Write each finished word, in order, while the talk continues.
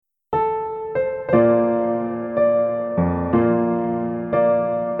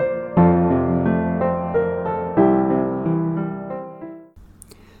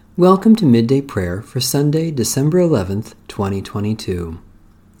Welcome to Midday Prayer for Sunday, December 11th, 2022.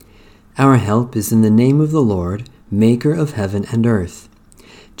 Our help is in the name of the Lord, Maker of heaven and earth.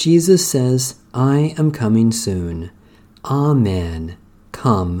 Jesus says, I am coming soon. Amen.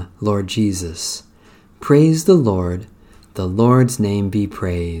 Come, Lord Jesus. Praise the Lord's name be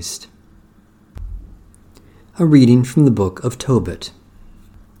praised. A reading from the book of Tobit.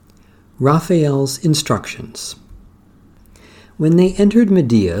 Raphael's instructions. When they entered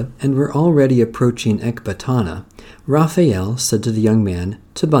Media and were already approaching Ecbatana, Raphael said to the young man,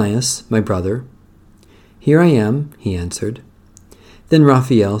 Tobias, my brother. Here I am, he answered. Then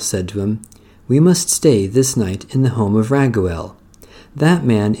Raphael said to him, We must stay this night in the home of Raguel. That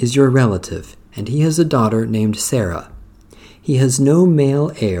man is your relative, and he has a daughter named Sarah. He has no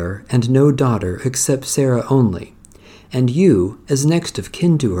male heir and no daughter except Sarah only. And you, as next of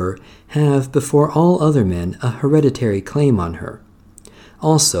kin to her, have before all other men a hereditary claim on her.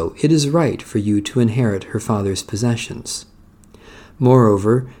 Also, it is right for you to inherit her father's possessions.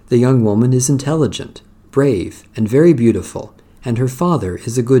 Moreover, the young woman is intelligent, brave, and very beautiful, and her father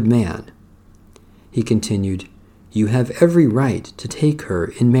is a good man. He continued, You have every right to take her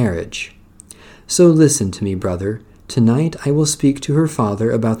in marriage. So listen to me, brother. Tonight I will speak to her father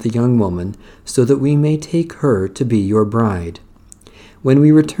about the young woman, so that we may take her to be your bride. When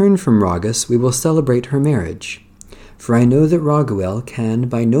we return from Ragus, we will celebrate her marriage. For I know that Raguel can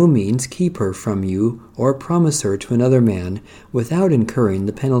by no means keep her from you or promise her to another man without incurring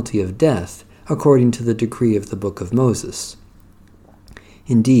the penalty of death, according to the decree of the book of Moses.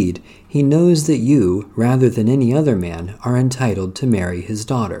 Indeed, he knows that you, rather than any other man, are entitled to marry his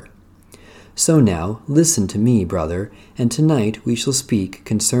daughter. So now, listen to me, brother, and tonight we shall speak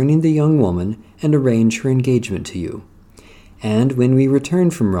concerning the young woman and arrange her engagement to you. And when we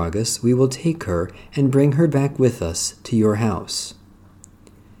return from Ragus, we will take her and bring her back with us to your house.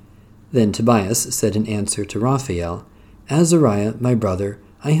 Then Tobias said in answer to Raphael, Azariah, my brother,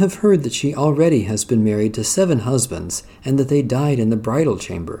 I have heard that she already has been married to 7 husbands, and that they died in the bridal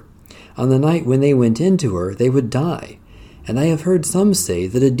chamber. On the night when they went into her, they would die. And I have heard some say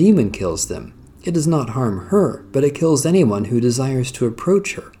that a demon kills them. It does not harm her, but it kills anyone who desires to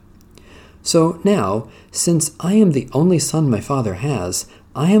approach her. So now, since I am the only son my father has,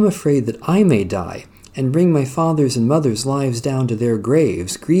 I am afraid that I may die, and bring my father's and mother's lives down to their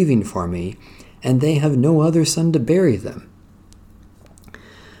graves, grieving for me, and they have no other son to bury them.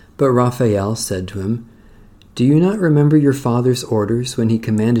 But Raphael said to him, Do you not remember your father's orders when he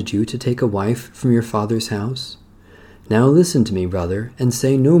commanded you to take a wife from your father's house? Now listen to me, brother, and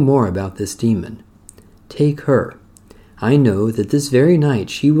say no more about this demon. Take her. I know that this very night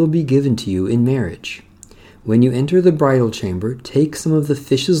she will be given to you in marriage. When you enter the bridal chamber, take some of the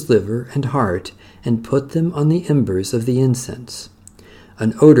fish's liver and heart, and put them on the embers of the incense.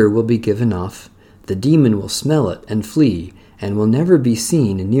 An odor will be given off, the demon will smell it and flee, and will never be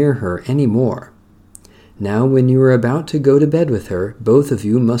seen near her any more. Now when you are about to go to bed with her, both of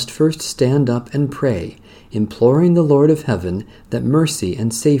you must first stand up and pray, imploring the Lord of heaven that mercy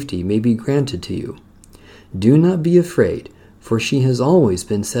and safety may be granted to you. Do not be afraid, for she has always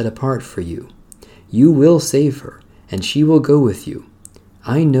been set apart for you. You will save her, and she will go with you.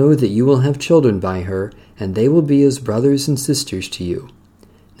 I know that you will have children by her, and they will be as brothers and sisters to you.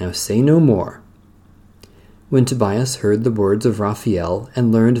 Now say no more. When Tobias heard the words of Raphael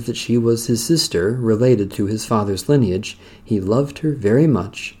and learned that she was his sister, related to his father's lineage, he loved her very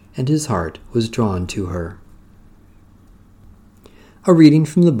much, and his heart was drawn to her. A reading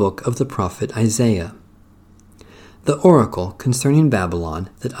from the book of the prophet Isaiah. The oracle concerning Babylon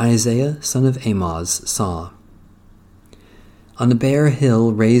that Isaiah son of Amoz saw. On a bare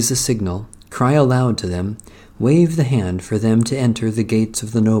hill raise a signal, cry aloud to them, wave the hand for them to enter the gates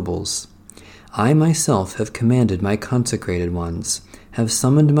of the nobles. I myself have commanded my consecrated ones, have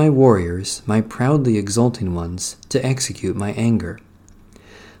summoned my warriors, my proudly exulting ones, to execute my anger.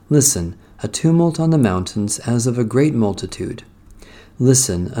 Listen, a tumult on the mountains as of a great multitude.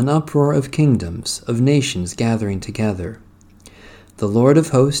 Listen, an uproar of kingdoms, of nations gathering together. The Lord of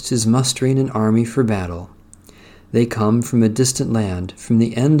hosts is mustering an army for battle. They come from a distant land, from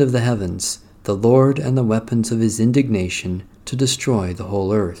the end of the heavens, the Lord and the weapons of his indignation, to destroy the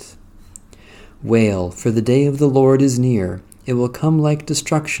whole earth. Wail, for the day of the Lord is near. It will come like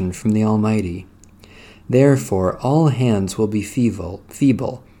destruction from the Almighty. Therefore all hands will be feeble,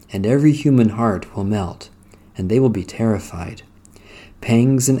 and every human heart will melt, and they will be terrified.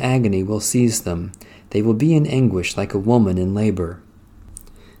 Pangs and agony will seize them. They will be in anguish like a woman in labor.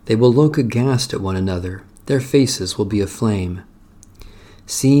 They will look aghast at one another. Their faces will be aflame.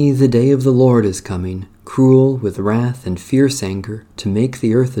 See, the day of the Lord is coming, cruel with wrath and fierce anger, to make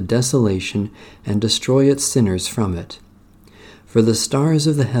the earth a desolation and destroy its sinners from it. For the stars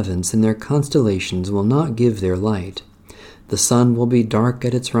of the heavens and their constellations will not give their light. The sun will be dark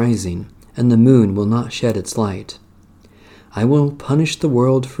at its rising, and the moon will not shed its light. I will punish the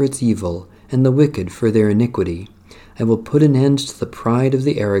world for its evil, and the wicked for their iniquity. I will put an end to the pride of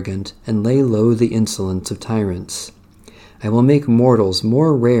the arrogant, and lay low the insolence of tyrants. I will make mortals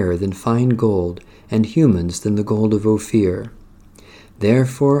more rare than fine gold, and humans than the gold of Ophir.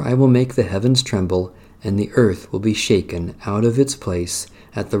 Therefore I will make the heavens tremble, and the earth will be shaken out of its place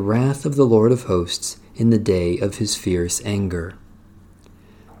at the wrath of the Lord of hosts in the day of his fierce anger.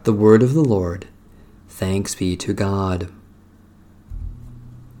 The word of the Lord. Thanks be to God.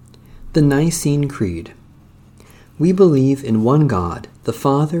 The Nicene Creed. We believe in one God, the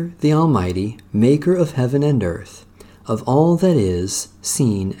Father, the Almighty, maker of heaven and earth, of all that is,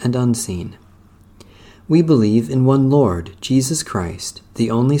 seen and unseen. We believe in one Lord, Jesus Christ,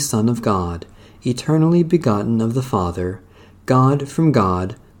 the only Son of God, eternally begotten of the Father, God from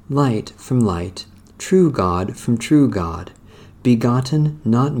God, light from light, true God from true God, begotten,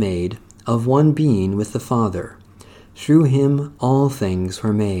 not made, of one being with the Father. Through him all things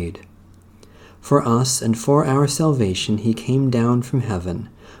were made. For us and for our salvation he came down from heaven,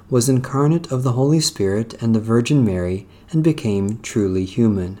 was incarnate of the Holy Spirit and the Virgin Mary, and became truly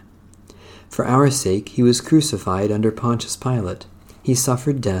human. For our sake he was crucified under Pontius Pilate. He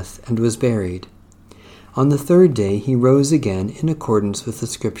suffered death and was buried. On the third day he rose again in accordance with the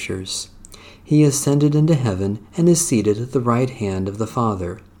Scriptures. He ascended into heaven and is seated at the right hand of the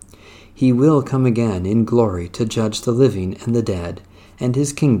Father. He will come again in glory to judge the living and the dead, and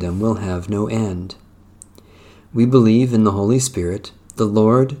his kingdom will have no end. We believe in the Holy Spirit, the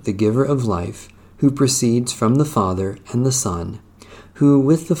Lord, the giver of life, who proceeds from the Father and the Son, who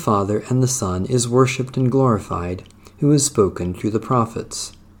with the Father and the Son is worshipped and glorified, who has spoken through the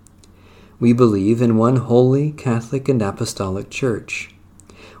prophets. We believe in one holy, Catholic, and Apostolic Church.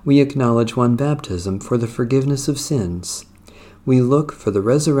 We acknowledge one baptism for the forgiveness of sins. We look for the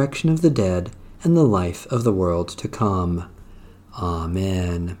resurrection of the dead and the life of the world to come.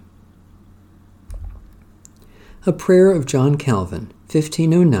 Amen. A prayer of John Calvin,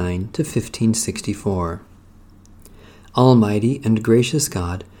 1509 to 1564. Almighty and gracious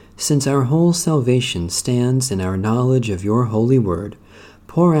God, since our whole salvation stands in our knowledge of your holy word,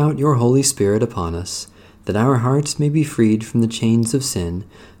 pour out your Holy Spirit upon us, that our hearts may be freed from the chains of sin,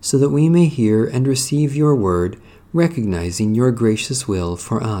 so that we may hear and receive your word, recognizing your gracious will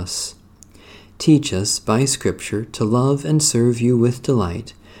for us. Teach us by Scripture to love and serve you with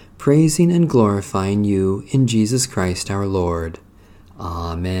delight, praising and glorifying you in Jesus Christ our Lord.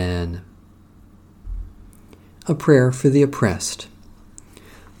 Amen. A prayer for the oppressed.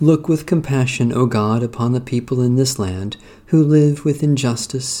 Look with compassion, O God, upon the people in this land who live with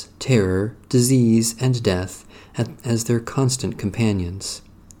injustice, terror, disease, and death as their constant companions.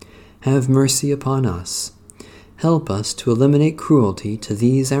 Have mercy upon us. Help us to eliminate cruelty to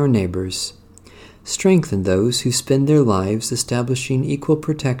these our neighbors. Strengthen those who spend their lives establishing equal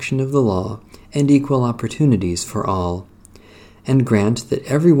protection of the law and equal opportunities for all, and grant that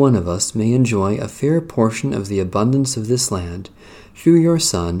every one of us may enjoy a fair portion of the abundance of this land, through your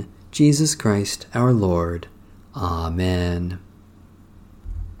Son, Jesus Christ our Lord. Amen.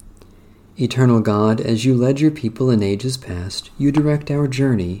 Eternal God, as you led your people in ages past, you direct our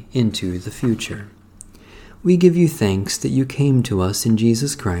journey into the future. We give you thanks that you came to us in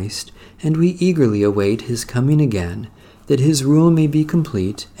Jesus Christ, and we eagerly await his coming again, that his rule may be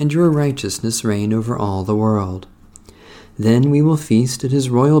complete and your righteousness reign over all the world. Then we will feast at his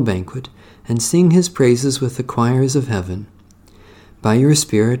royal banquet and sing his praises with the choirs of heaven. By your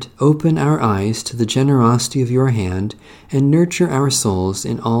Spirit, open our eyes to the generosity of your hand and nurture our souls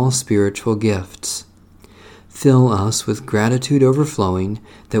in all spiritual gifts. Fill us with gratitude overflowing,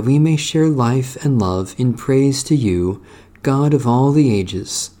 that we may share life and love in praise to you, God of all the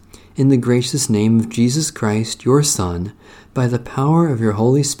ages. In the gracious name of Jesus Christ, your Son, by the power of your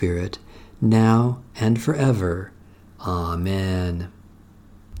Holy Spirit, now and forever. Amen.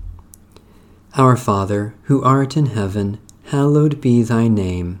 Our Father, who art in heaven, hallowed be thy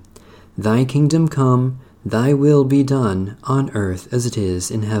name. Thy kingdom come, thy will be done, on earth as it is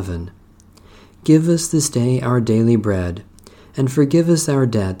in heaven. Give us this day our daily bread, and forgive us our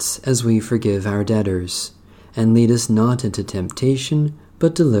debts as we forgive our debtors. And lead us not into temptation,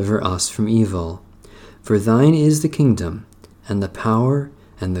 but deliver us from evil. For thine is the kingdom, and the power,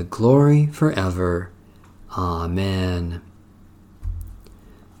 and the glory forever. Amen.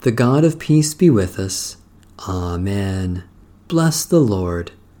 The God of peace be with us. Amen. Bless the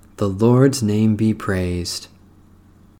Lord. The Lord's name be praised.